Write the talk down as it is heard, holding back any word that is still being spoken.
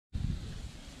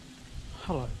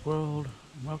Hello world,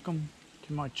 and welcome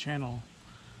to my channel.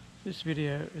 This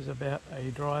video is about a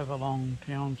drive along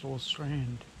Townsville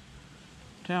Strand.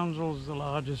 Townsville is the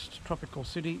largest tropical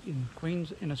city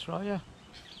in Australia.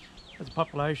 It has a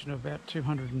population of about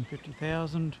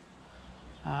 250,000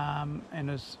 and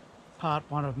is part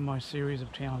one of my series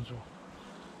of Townsville.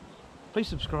 Please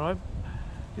subscribe,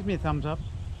 give me a thumbs up,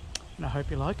 and I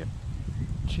hope you like it.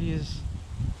 Cheers.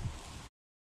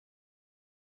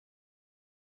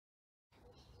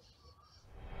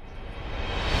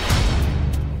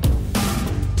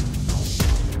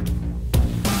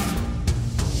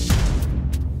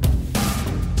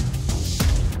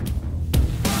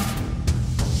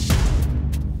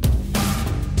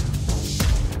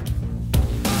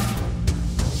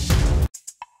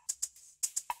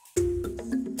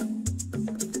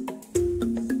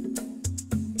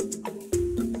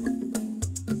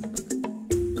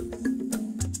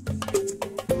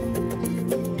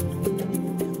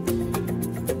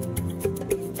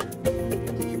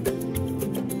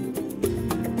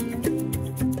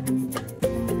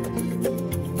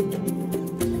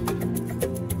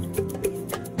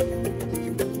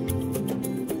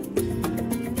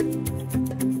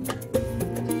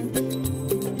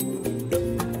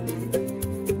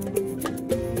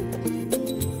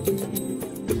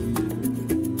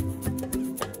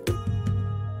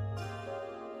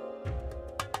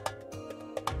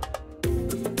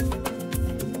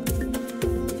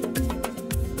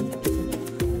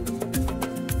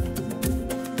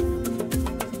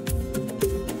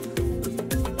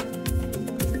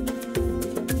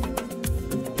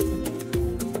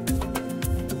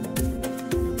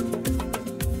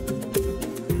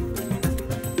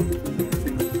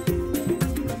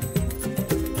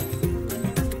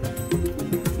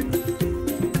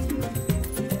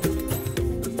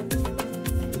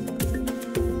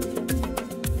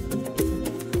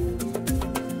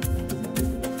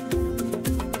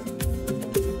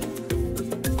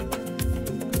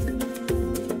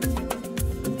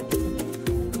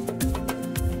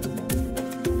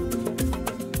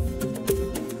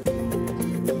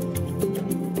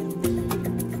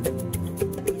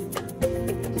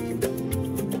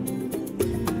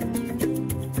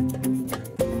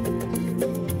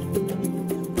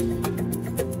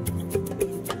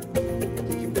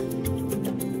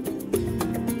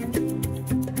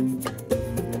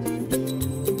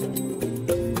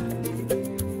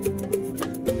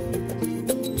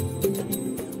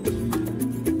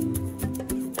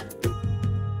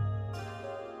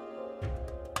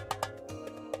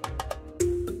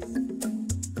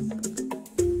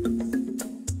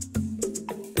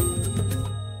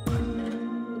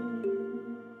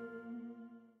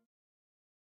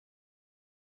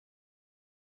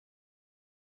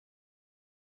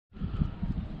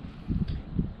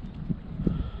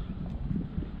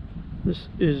 This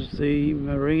is the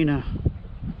marina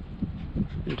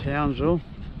in Townsville,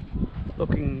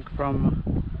 looking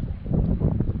from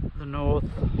the north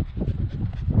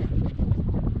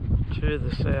to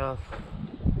the south.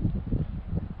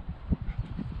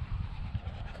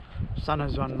 Sun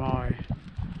is on my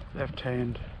left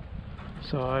hand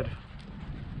side.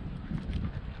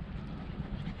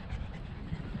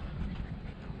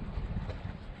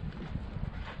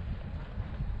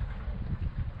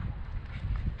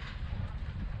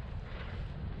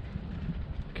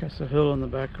 Castle Hill in the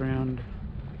background,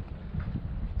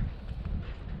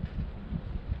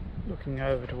 looking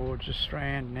over towards the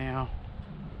Strand now,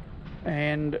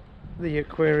 and the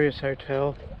Aquarius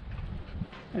Hotel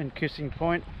and Kissing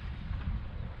Point.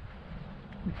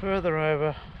 And further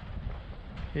over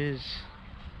is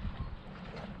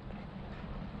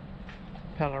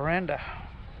Pallaranda.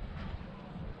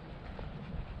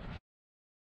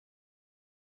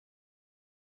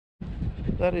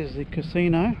 That is the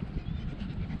casino.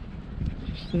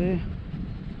 There,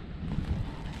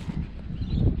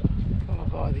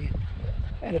 followed by the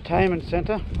entertainment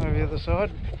centre over the other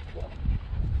side.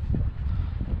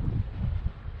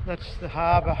 That's the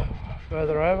harbour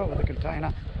further over with the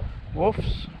container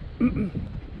wharfs.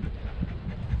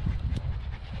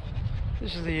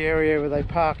 This is the area where they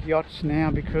park yachts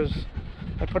now because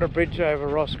they put a bridge over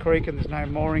Ross Creek and there's no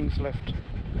moorings left.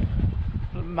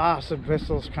 Massive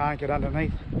vessels can't get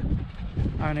underneath.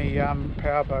 Only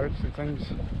power boats and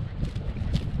things.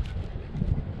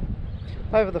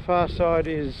 Over the far side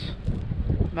is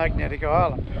Magnetic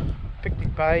Island.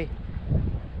 Picnic Bay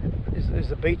is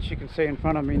the beach you can see in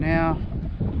front of me now.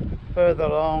 Further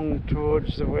along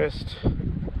towards the west,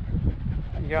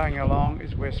 and going along,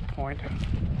 is West Point.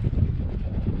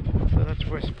 So that's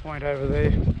West Point over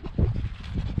there.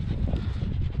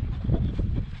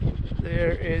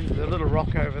 There is the little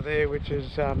rock over there, which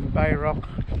is Bay Rock,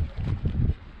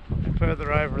 and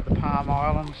further over are the Palm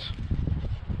Islands.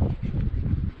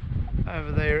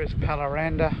 Over there is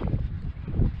Palaranda.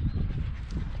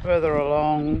 Further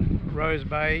along, Rose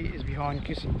Bay is behind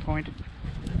Kissing Point.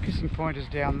 Kissing Point is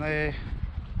down there,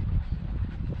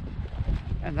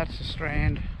 and that's the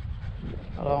Strand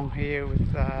along here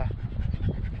with the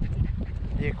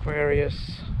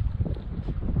Aquarius.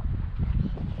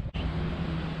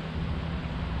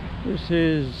 This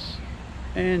is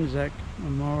Anzac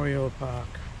Memorial Park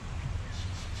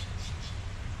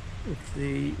with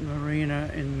the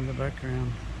marina in the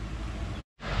background.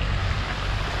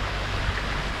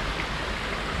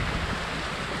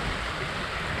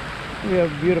 We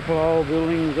have beautiful old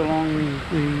buildings along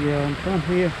the front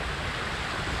here.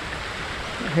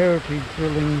 Heritage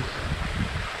buildings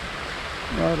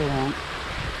right along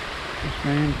the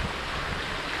Strand.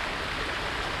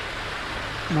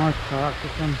 Nice park,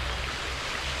 this one.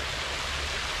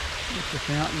 With the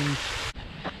fountains.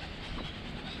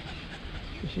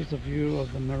 This is a view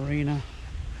of the marina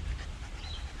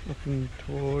looking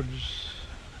towards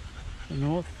the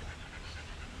north.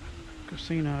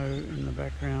 Casino in the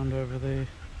background over there.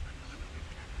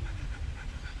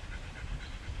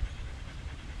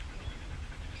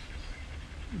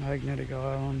 Magnetic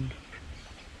Island.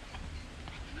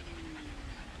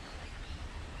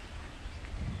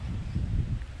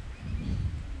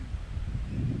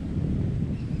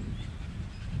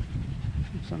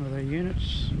 And some of the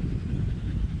units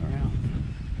around.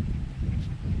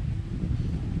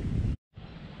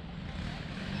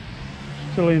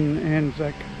 Still in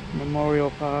Anzac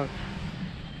Memorial Park.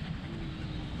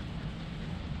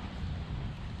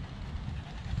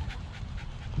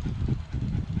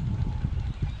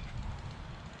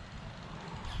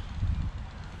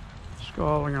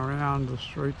 Scrolling around the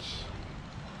streets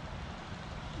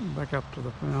back up to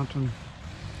the fountain.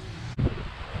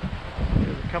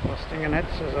 There's a couple of stinger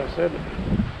nets, as I said.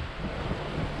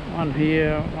 One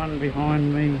here, one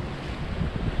behind me,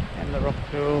 and the rock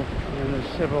pool, and then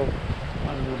there's several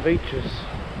on the beaches.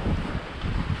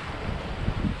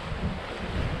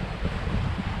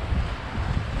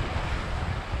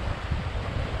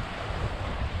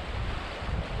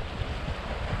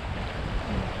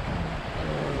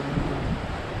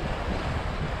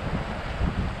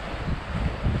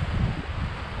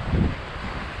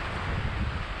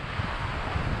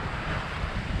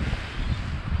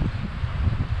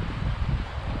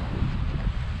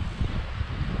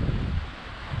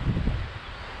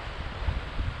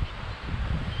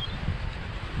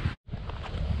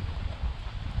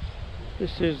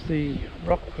 This is the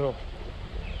rock pool.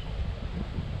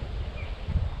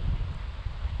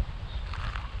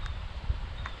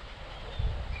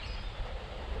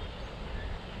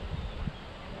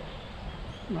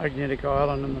 Magnetic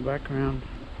Island in the background.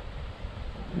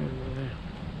 Over there.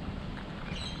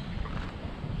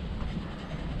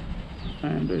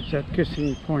 And it's at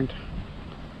Kissing Point.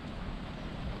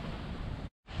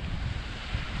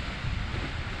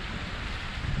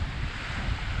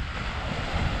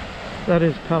 That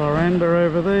is Palaranda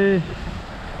over there.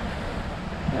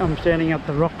 I'm standing at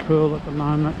the rock pool at the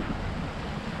moment.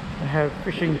 They have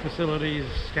fishing facilities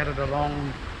scattered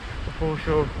along the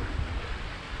foreshore,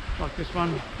 like this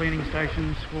one, cleaning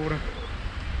stations, water,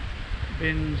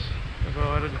 bins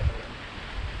provided,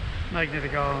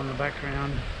 Magnetic Island in the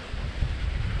background.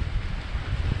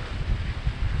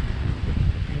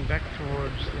 Looking back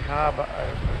towards the harbour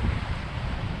over.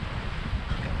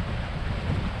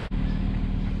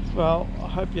 Well, I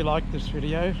hope you liked this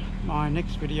video. My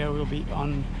next video will be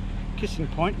on Kissing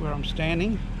Point, where I'm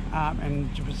standing, and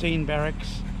Jabazine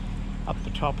Barracks up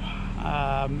the top,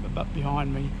 but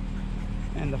behind me,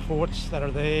 and the forts that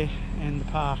are there, and the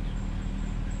park.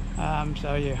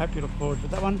 So yeah, hope you look forward to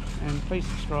that one, and please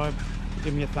subscribe,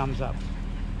 give me a thumbs up.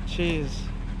 Cheers.